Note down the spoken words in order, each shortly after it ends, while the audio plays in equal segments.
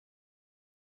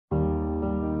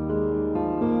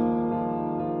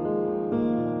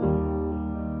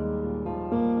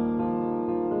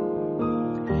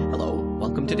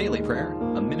to Daily Prayer,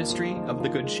 a ministry of the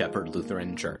Good Shepherd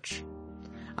Lutheran Church.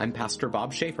 I'm Pastor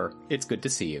Bob Schaefer. It's good to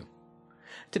see you.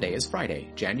 Today is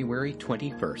Friday, January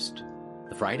 21st,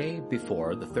 the Friday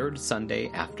before the third Sunday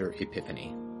after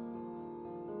Epiphany.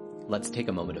 Let's take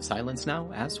a moment of silence now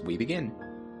as we begin.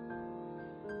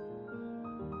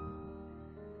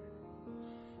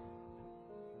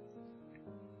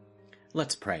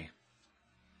 Let's pray.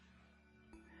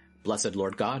 Blessed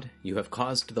Lord God, you have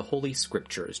caused the Holy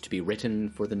Scriptures to be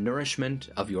written for the nourishment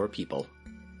of your people.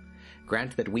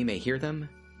 Grant that we may hear them,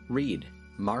 read,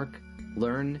 mark,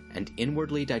 learn, and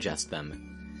inwardly digest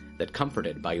them, that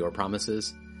comforted by your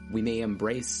promises, we may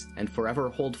embrace and forever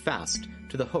hold fast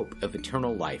to the hope of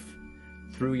eternal life,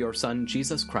 through your Son,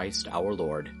 Jesus Christ, our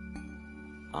Lord.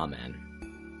 Amen.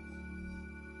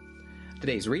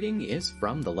 Today's reading is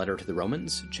from the letter to the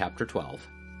Romans, chapter 12.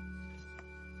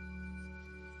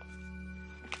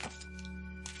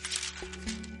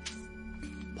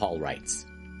 Paul writes,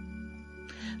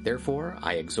 Therefore,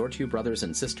 I exhort you, brothers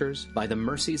and sisters, by the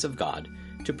mercies of God,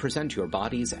 to present your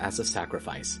bodies as a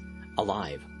sacrifice,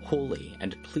 alive, holy,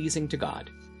 and pleasing to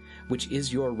God, which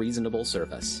is your reasonable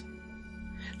service.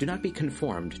 Do not be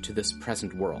conformed to this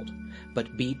present world,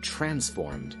 but be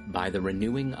transformed by the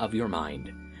renewing of your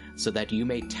mind, so that you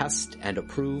may test and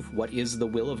approve what is the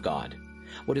will of God,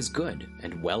 what is good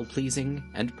and well-pleasing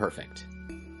and perfect.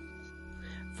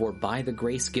 For by the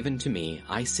grace given to me,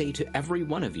 I say to every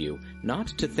one of you not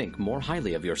to think more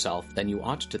highly of yourself than you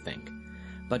ought to think,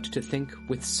 but to think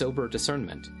with sober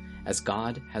discernment, as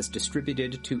God has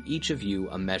distributed to each of you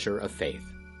a measure of faith.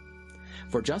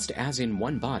 For just as in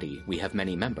one body we have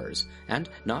many members, and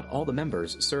not all the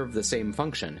members serve the same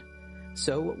function,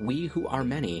 so we who are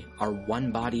many are one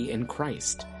body in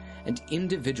Christ, and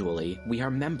individually we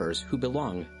are members who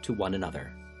belong to one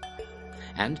another.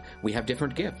 And we have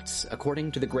different gifts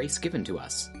according to the grace given to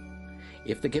us.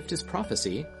 If the gift is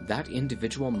prophecy, that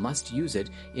individual must use it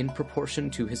in proportion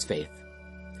to his faith.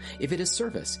 If it is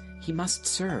service, he must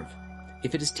serve.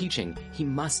 If it is teaching, he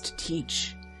must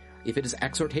teach. If it is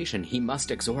exhortation, he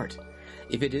must exhort.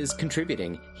 If it is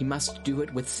contributing, he must do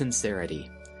it with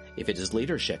sincerity. If it is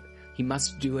leadership, he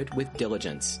must do it with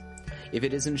diligence. If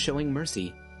it is in showing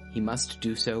mercy, he must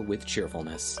do so with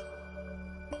cheerfulness.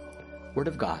 Word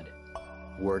of God.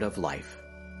 Word of life.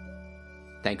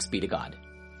 Thanks be to God.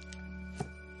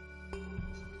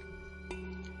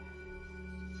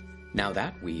 Now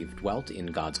that we've dwelt in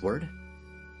God's Word,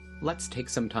 let's take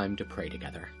some time to pray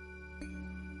together.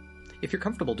 If you're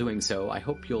comfortable doing so, I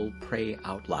hope you'll pray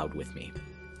out loud with me.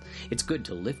 It's good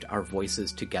to lift our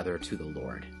voices together to the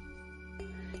Lord.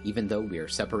 Even though we are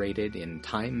separated in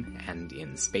time and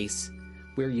in space,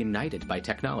 we're united by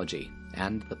technology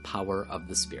and the power of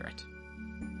the Spirit.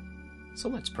 So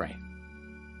let's pray.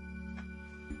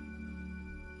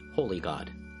 Holy God,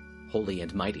 holy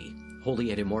and mighty,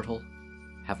 holy and immortal,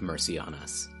 have mercy on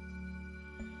us.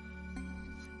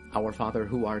 Our Father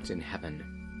who art in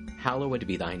heaven, hallowed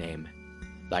be thy name.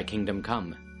 Thy kingdom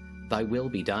come, thy will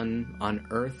be done on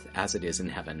earth as it is in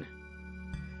heaven.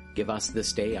 Give us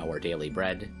this day our daily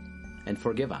bread, and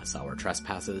forgive us our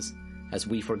trespasses, as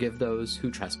we forgive those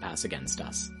who trespass against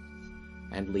us.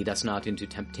 And lead us not into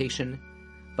temptation,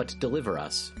 but deliver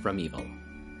us from evil.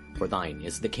 For thine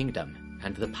is the kingdom,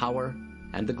 and the power,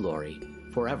 and the glory,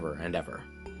 forever and ever.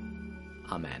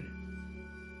 Amen.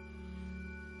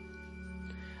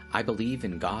 I believe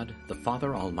in God, the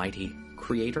Father Almighty,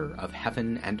 creator of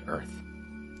heaven and earth.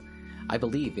 I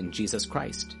believe in Jesus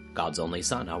Christ, God's only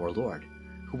Son, our Lord,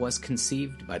 who was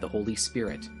conceived by the Holy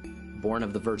Spirit, born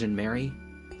of the Virgin Mary,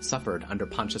 suffered under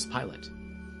Pontius Pilate,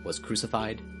 was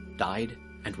crucified, died,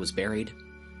 and was buried.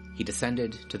 He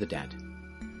descended to the dead.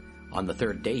 On the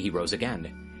third day he rose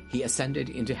again. He ascended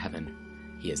into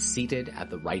heaven. He is seated at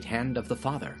the right hand of the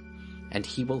Father, and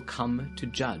he will come to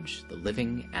judge the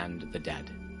living and the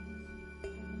dead.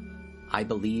 I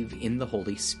believe in the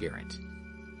Holy Spirit,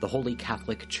 the Holy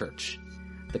Catholic Church,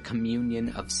 the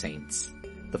communion of saints,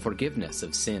 the forgiveness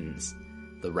of sins,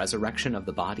 the resurrection of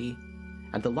the body,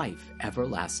 and the life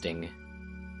everlasting.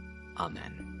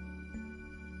 Amen.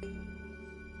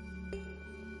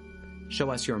 Show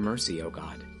us your mercy, O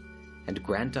God, and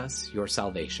grant us your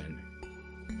salvation.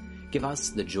 Give us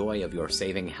the joy of your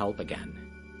saving help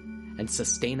again, and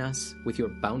sustain us with your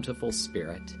bountiful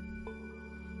Spirit.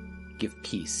 Give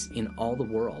peace in all the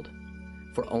world,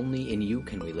 for only in you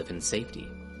can we live in safety.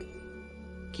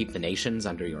 Keep the nations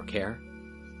under your care,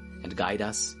 and guide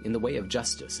us in the way of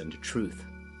justice and truth.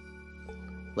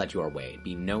 Let your way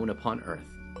be known upon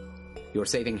earth, your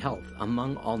saving health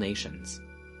among all nations.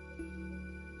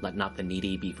 Let not the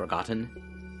needy be forgotten,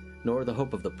 nor the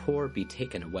hope of the poor be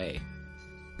taken away.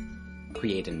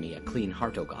 Create in me a clean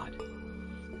heart, O God,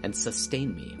 and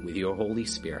sustain me with your Holy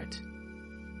Spirit.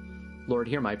 Lord,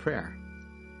 hear my prayer,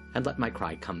 and let my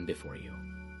cry come before you.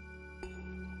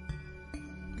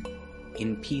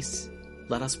 In peace,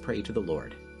 let us pray to the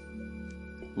Lord.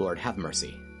 Lord, have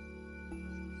mercy.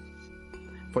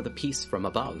 For the peace from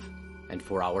above, and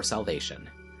for our salvation,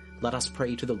 let us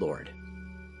pray to the Lord.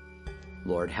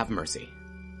 Lord, have mercy.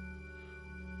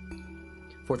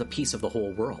 For the peace of the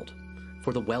whole world,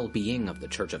 for the well-being of the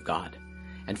Church of God,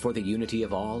 and for the unity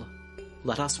of all,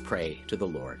 let us pray to the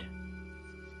Lord.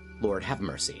 Lord, have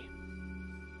mercy.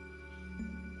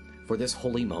 For this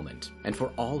holy moment, and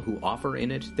for all who offer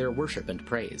in it their worship and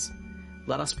praise,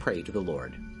 let us pray to the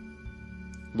Lord.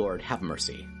 Lord, have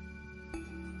mercy.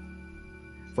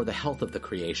 For the health of the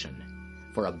creation,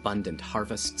 for abundant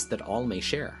harvests that all may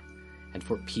share, and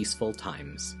for peaceful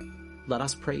times, let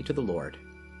us pray to the Lord.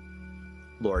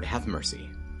 Lord, have mercy.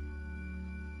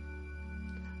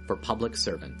 For public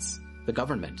servants, the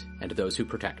government, and those who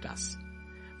protect us,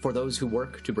 for those who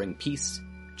work to bring peace,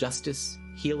 justice,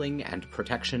 healing, and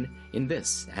protection in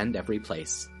this and every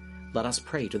place, let us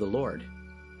pray to the Lord.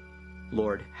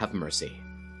 Lord, have mercy.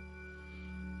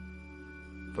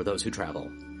 For those who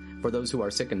travel, for those who are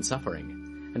sick and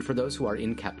suffering, and for those who are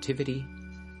in captivity,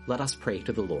 let us pray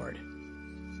to the Lord.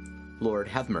 Lord,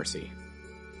 have mercy.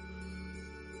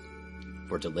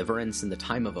 For deliverance in the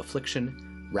time of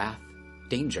affliction, wrath,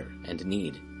 danger, and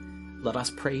need, let us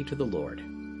pray to the Lord.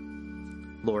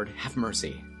 Lord, have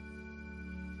mercy.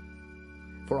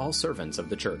 For all servants of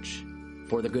the Church,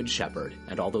 for the Good Shepherd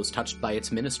and all those touched by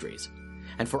its ministries,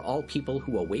 and for all people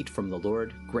who await from the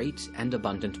Lord great and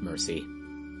abundant mercy,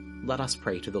 let us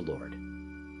pray to the Lord.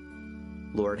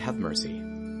 Lord, have mercy.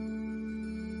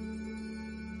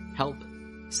 Help,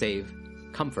 save,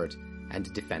 comfort,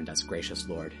 and defend us, gracious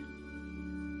Lord.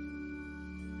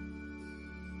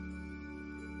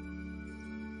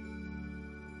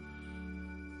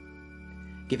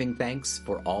 Giving thanks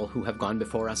for all who have gone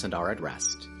before us and are at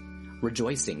rest,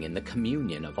 rejoicing in the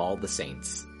communion of all the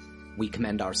saints, we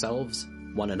commend ourselves,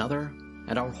 one another,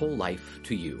 and our whole life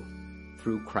to you,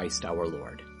 through Christ our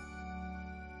Lord.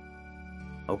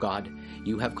 O God,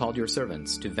 you have called your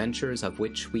servants to ventures of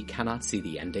which we cannot see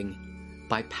the ending,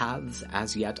 by paths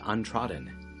as yet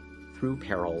untrodden, through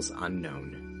perils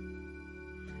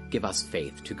unknown. Give us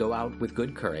faith to go out with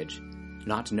good courage,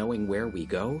 not knowing where we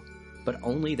go, but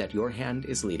only that your hand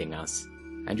is leading us,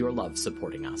 and your love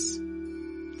supporting us.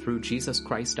 Through Jesus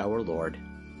Christ our Lord.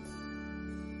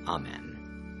 Amen.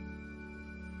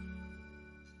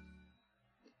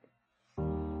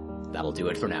 That'll do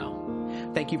it for now.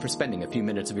 Thank you for spending a few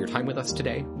minutes of your time with us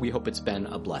today. We hope it's been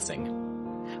a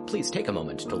blessing. Please take a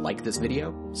moment to like this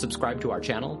video, subscribe to our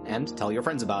channel, and tell your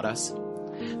friends about us.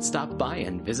 Stop by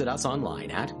and visit us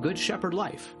online at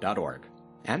goodshepherdlife.org.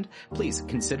 And please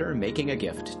consider making a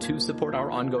gift to support our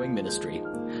ongoing ministry.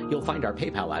 You'll find our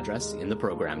PayPal address in the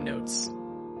program notes.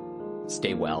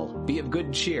 Stay well, be of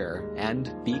good cheer,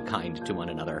 and be kind to one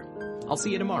another. I'll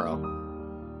see you tomorrow.